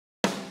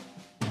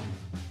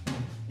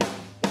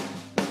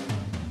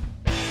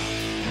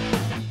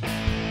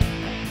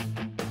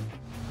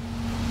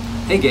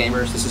Hey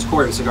gamers, this is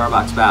Corey with Cigar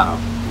Box Battle.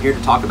 I'm here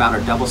to talk about our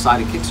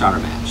double-sided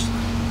Kickstarter match,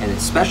 and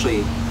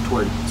especially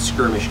toward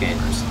skirmish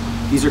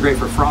gamers. These are great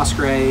for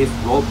Frostgrave,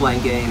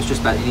 role-playing games,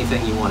 just about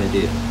anything you want to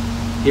do.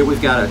 Here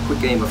we've got a quick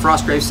game of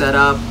Frostgrave set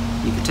up.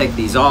 You can take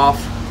these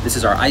off. This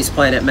is our Ice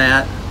Planet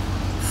mat.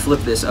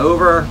 Flip this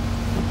over.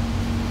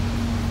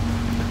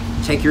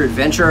 Take your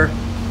adventure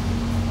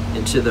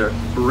into the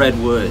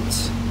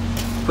redwoods.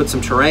 Put some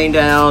terrain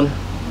down,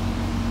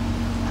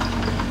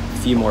 a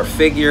few more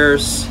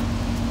figures,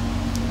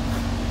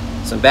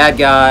 some bad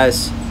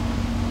guys,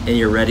 and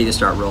you're ready to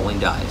start rolling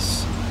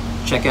dice.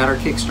 Check out our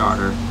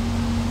Kickstarter,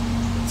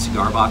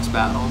 Cigar Box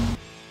Battle.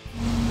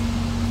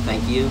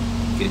 Thank you,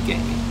 good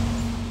gaming.